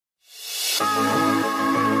Hey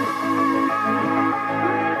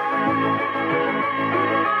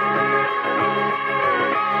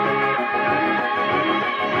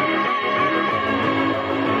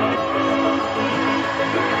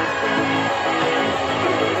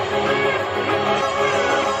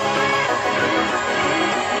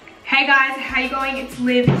guys, how you going? It's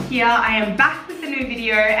Liv here. I am back with a new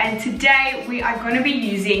video, and today we are going to be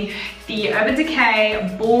using the Urban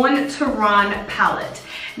Decay Born to Run palette.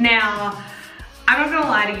 Now, I'm not gonna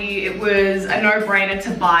lie to you, it was a no-brainer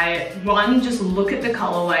to buy it. One, just look at the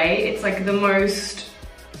colorway. It's like the most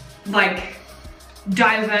like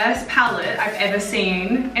diverse palette I've ever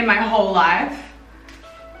seen in my whole life.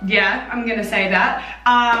 Yeah, I'm gonna say that.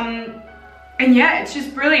 And yeah, it's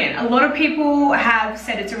just brilliant. A lot of people have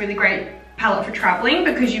said it's a really great palette for traveling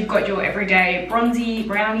because you've got your everyday bronzy,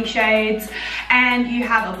 browny shades, and you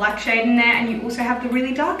have a black shade in there, and you also have the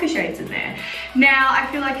really darker shades in there. Now, I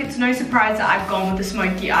feel like it's no surprise that I've gone with the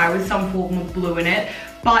smoky eye with some form of blue in it,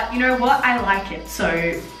 but you know what? I like it,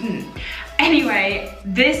 so Anyway,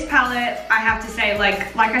 this palette, I have to say,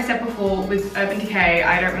 like I said before with Urban Decay,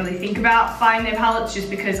 I don't really think about buying their palettes just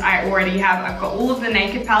because I've got all of the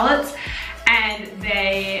Naked palettes, and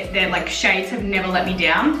their like shades have never let me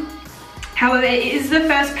down. However, it is the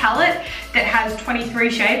first palette that has 23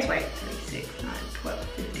 shades. Wait, 36, 9, 12,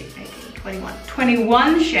 15, 18, 21.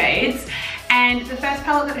 21 shades, and the first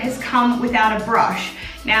palette that has come without a brush.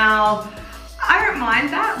 Now, I don't mind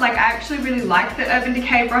that. Like, I actually really like the Urban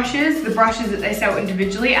Decay brushes, the brushes that they sell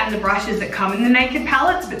individually and the brushes that come in the Naked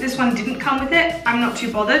palettes, but this one didn't come with it. I'm not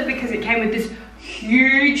too bothered because it came with this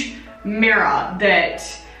huge mirror that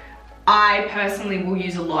I personally will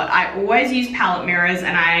use a lot. I always use palette mirrors,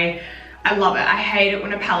 and I love it. I hate it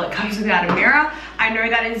when a palette comes without a mirror. I know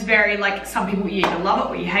that is very, like, some people, you either love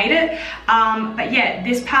it or you hate it. But yeah,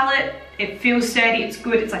 this palette, it feels sturdy, it's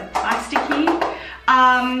good, it's like plasticky.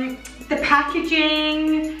 The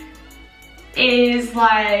packaging is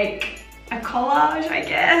like a collage, I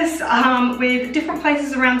guess, with different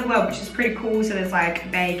places around the world, which is pretty cool. So there's like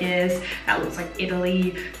Vegas, that looks like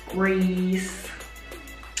Italy, Greece,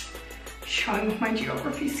 showing off my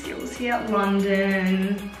geography skills here,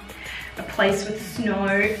 London, a place with snow.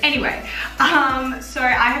 Anyway, so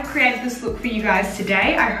I have created this look for you guys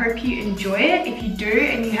today. I hope you enjoy it. If you do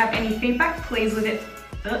and you have any feedback, please leave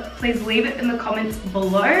it in the comments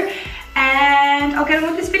below, and I'll get on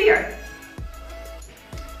with this video.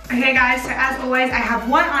 Okay guys, so as always, I have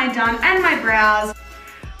one eye done and my brows.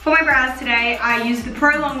 For my brows today, I used the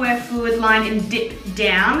Pro Longwear Fluid line in Dip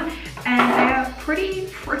Down, and they are pretty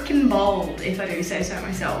freaking bold, if I do say so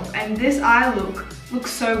myself. And this eye look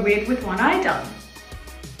looks so weird with one eye done.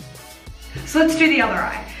 So let's do the other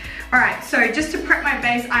eye. Alright, so just to prep my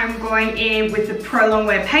base, I'm going in with the Pro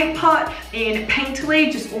Longwear Paint Pot in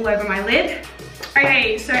Painterly, just all over my lid.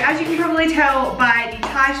 Okay, so as you can probably tell by the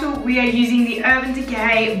title, we are using the Urban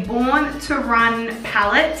Decay Born to Run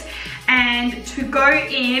palette. And to go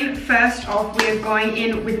in, first off, we are going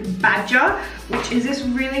in with Badger, which is this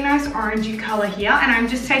really nice orangey color here. And I'm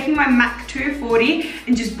just taking my MAC 240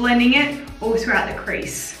 and just blending it all throughout the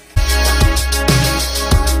crease.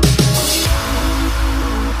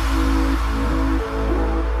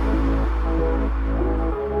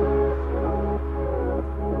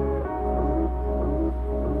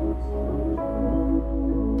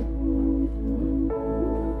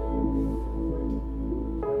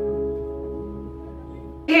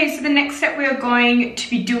 Okay, so the next step we are going to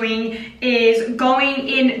be doing is going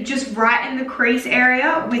in just right in the crease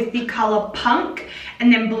area with the color Punk,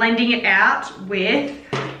 and then blending it out with,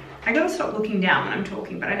 I gotta stop looking down when I'm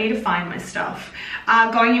talking, but I need to find my stuff.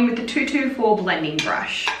 Going in with the 224 blending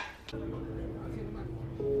brush.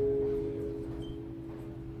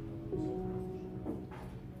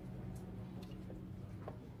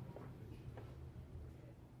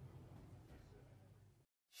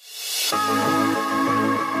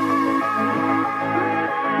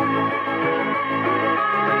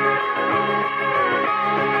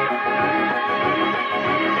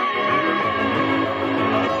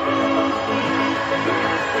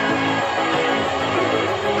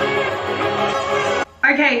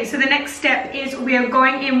 Okay, so the next step is we are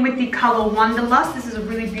going in with the color Wanderlust. This is a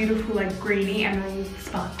really beautiful, like, greeny emerald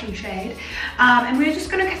sparkly shade. And we're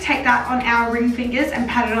just gonna take that on our ring fingers and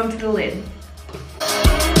pat it onto the lid.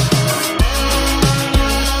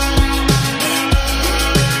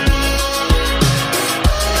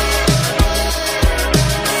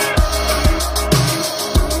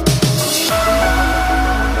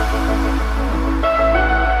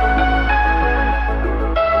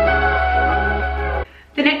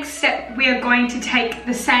 The next step, we are going to take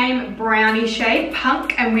the same same brownie shade,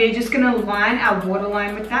 Punk, and we're just gonna line our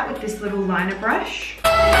waterline with that with this little liner brush.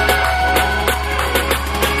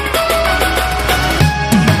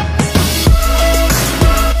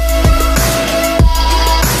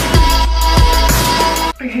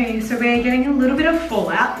 Okay, so we're getting a little bit of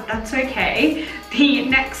fallout, but that's okay. The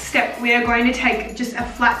next step, we are going to take just a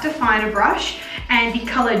flat definer brush and the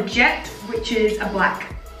color Jet, which is a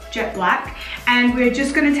black, jet black, and we're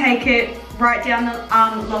just going to take it right down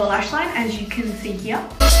the lower lash line, as you can see here.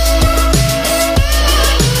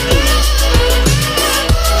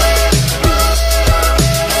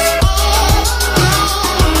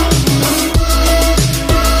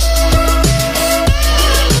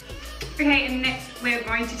 Okay, and next we're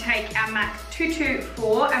going to take our MAC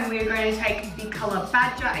 224 and we're going to take the color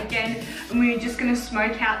Badger again, and we're just going to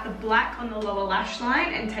smoke out the black on the lower lash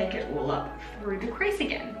line and take it all up through the crease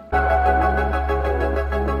again.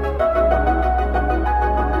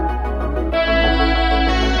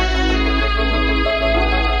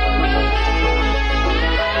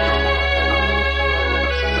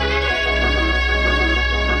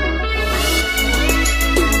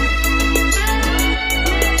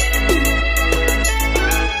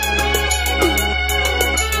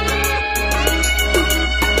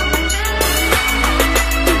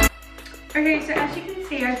 Okay, so as you can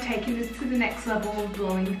see, I've taken this to the next level of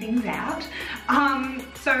blowing things out.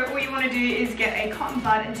 So all you want to do is get a cotton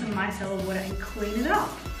bud and some micellar water and clean it up.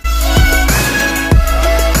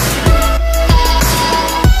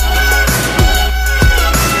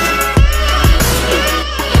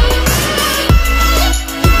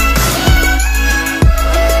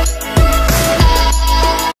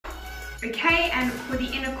 Okay, and for the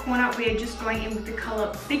inner corner, we're just going in with the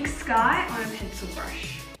color Big Sky on a pencil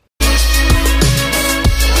brush.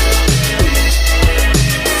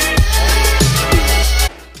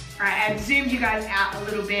 I've zoomed you guys out a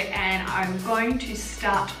little bit and I'm going to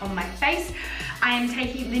start on my face. I am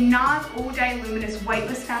taking the NARS All Day Luminous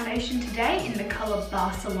Weightless Foundation today in the color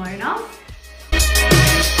Barcelona.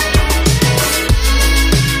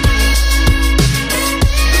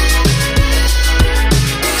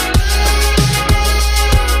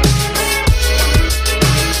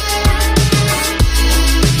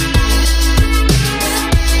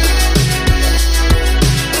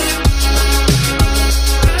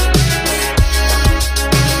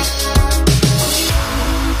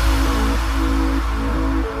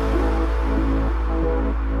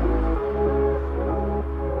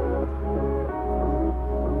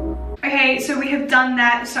 Okay, so we have done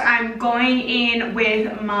that, so I'm going in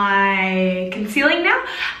with my concealing now,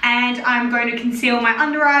 and I'm going to conceal my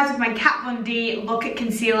under eyes with my Kat Von D Lock-It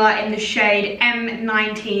Concealer in the shade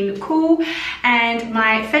M19 Cool, and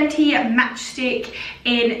my Fenty Matchstick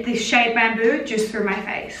in the shade Bamboo just through my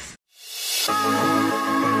face.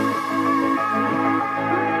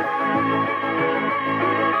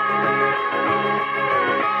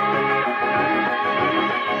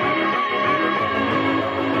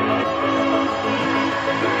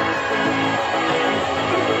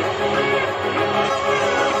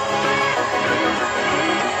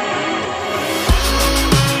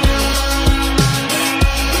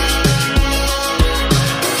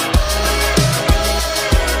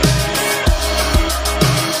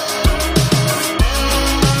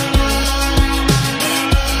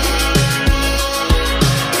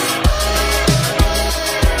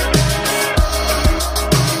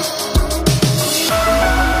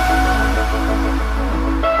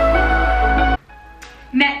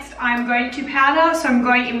 I'm going to powder, so I'm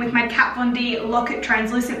going in with my Kat Von D Lock-It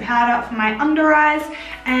Translucent Powder for my under eyes,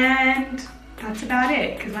 and that's about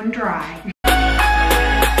it because I'm dry.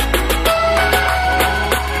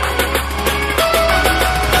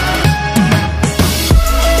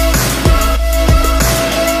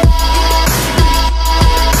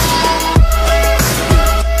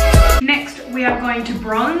 We are going to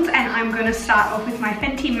bronze, and I'm going to start off with my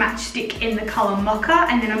Fenty Matchstick in the colour Mocha,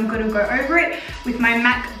 and then I'm going to go over it with my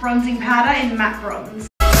MAC bronzing powder in Matte Bronze.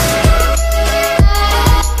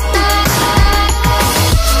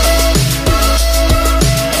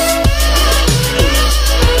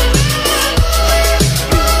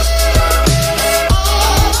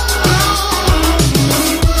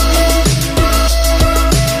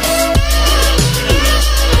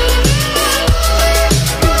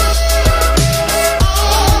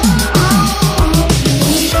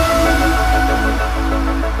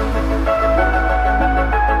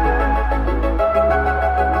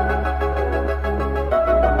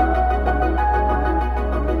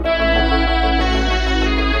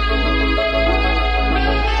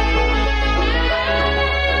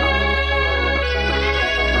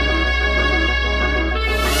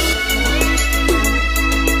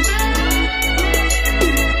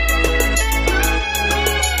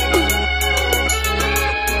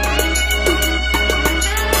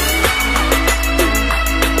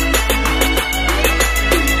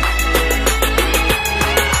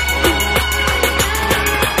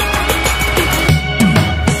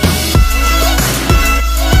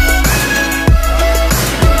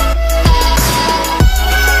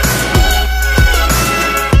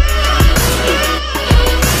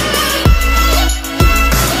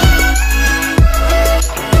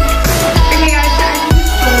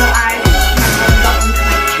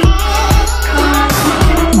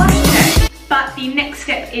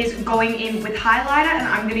 highlighter, and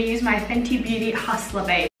I'm going to use my Fenty Beauty Hustler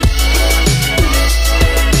Babe.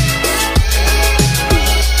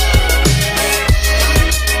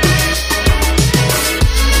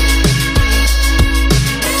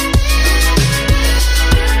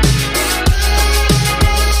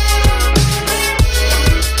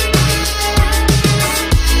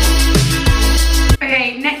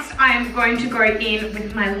 Going to go in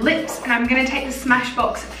with my lips, and I'm going to take the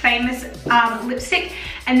Smashbox Famous lipstick,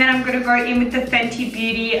 and then I'm going to go in with the Fenty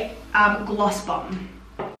Beauty Gloss Bomb.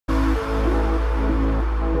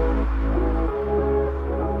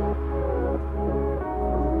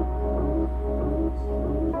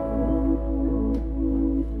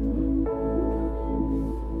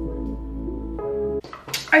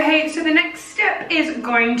 Okay, so the next step is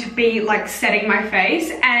going to be like setting my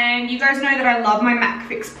face, and you guys know that I love my MAC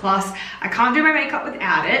Fix Plus. I can't do my makeup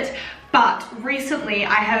without it, but recently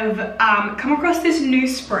I have come across this new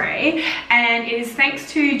spray, and it is thanks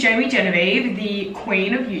to Jamie Genevieve, the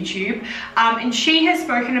queen of YouTube, and she has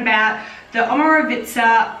spoken about the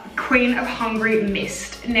Omorovicza Queen of Hungry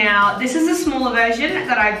Mist. Now, this is a smaller version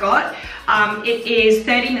that I got. It is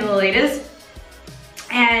 30 milliliters.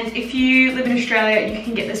 And if you live in Australia, you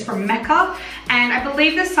can get this from Mecca. And I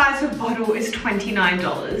believe the size of the bottle is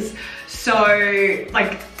 $29. So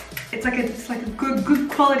like, it's like a good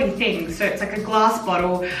quality thing. So it's like a glass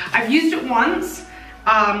bottle. I've used it once,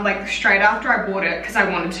 like straight after I bought it, because I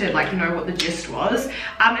wanted to like know what the gist was.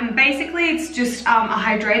 And basically it's just a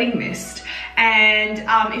hydrating mist. And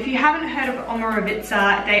if you haven't heard of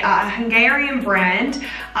Omorovicza, they are a Hungarian brand,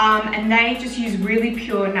 and they just use really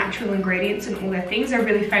pure natural ingredients in all their things. They're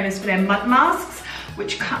really famous for their mud masks,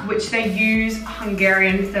 which they use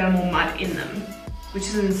Hungarian thermal mud in them, which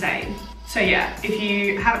is insane. So yeah, if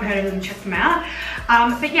you haven't heard of them, check them out.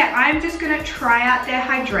 But yeah, I'm just gonna try out their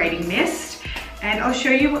hydrating mist, and I'll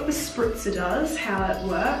show you what the spritzer does, how it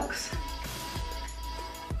works.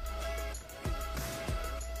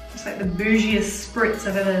 It's like the bougiest spritz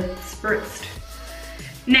I've ever spritzed.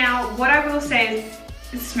 Now, what I will say is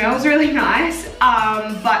it smells really nice,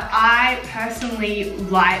 but I personally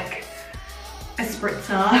like a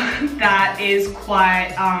spritzer that is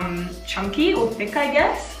quite chunky or thick, I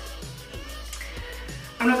guess.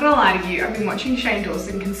 I'm not gonna lie to you, I've been watching Shane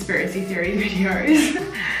Dawson conspiracy theory videos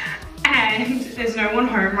and there's no one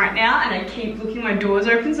home right now, and I keep looking, my door's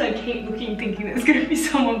open, so I keep looking thinking there's gonna be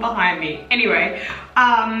someone behind me. Anyway,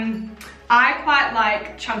 I quite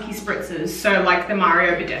like chunky spritzers, so like the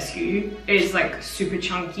Mario Badescu is like super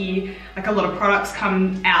chunky, like a lot of products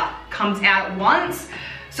comes out at once,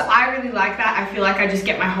 so I really like that. I feel like I just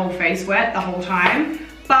get my whole face wet the whole time,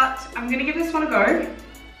 but I'm gonna give this one a go and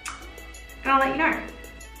I'll let you know.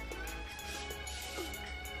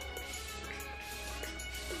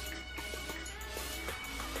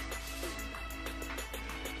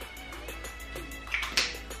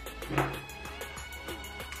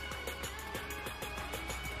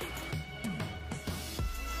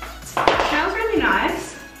 Smells really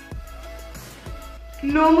nice.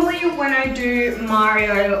 Normally when I do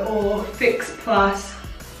Mario or Fix Plus,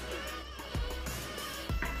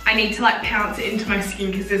 I need to like pounce it into my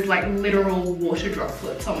skin because there's like literal water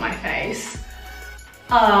droplets on my face.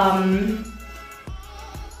 But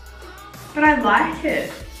I like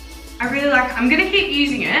it. I really like it. I'm gonna keep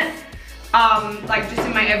using it, like just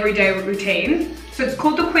in my everyday routine. So it's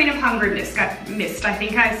called the Queen of Hungry Mist, I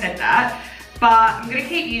think I said that. But I'm gonna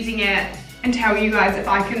keep using it and tell you guys if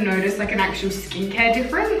I can notice like an actual skincare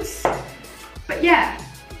difference. But yeah,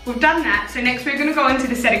 we've done that. So next we're gonna go into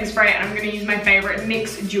the setting spray, and I'm gonna use my favorite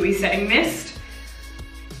NYX Dewy Setting Mist.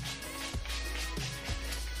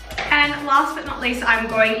 And last but not least, I'm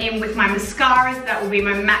going in with my mascaras. That will be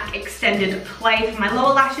my MAC Extended Play for my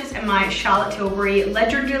lower lashes, and my Charlotte Tilbury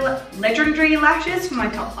Legendary Lashes for my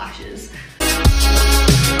top lashes.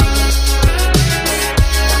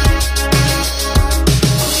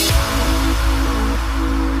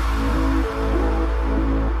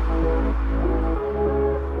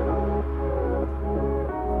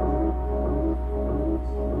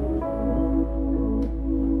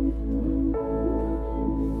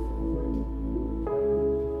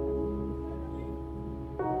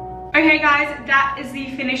 Okay guys, that is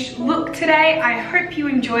the finished look today. I hope you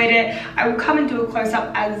enjoyed it. I will come and do a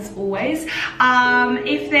close-up as always.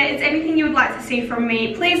 If there is anything you would like to see from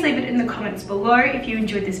me, please leave it in the comments below. If you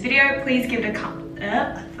enjoyed this video, please give it a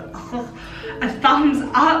thumbs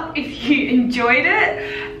up if you enjoyed it.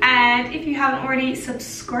 And if you haven't already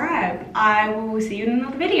subscribed, I will see you in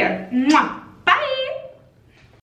another video. Mwah!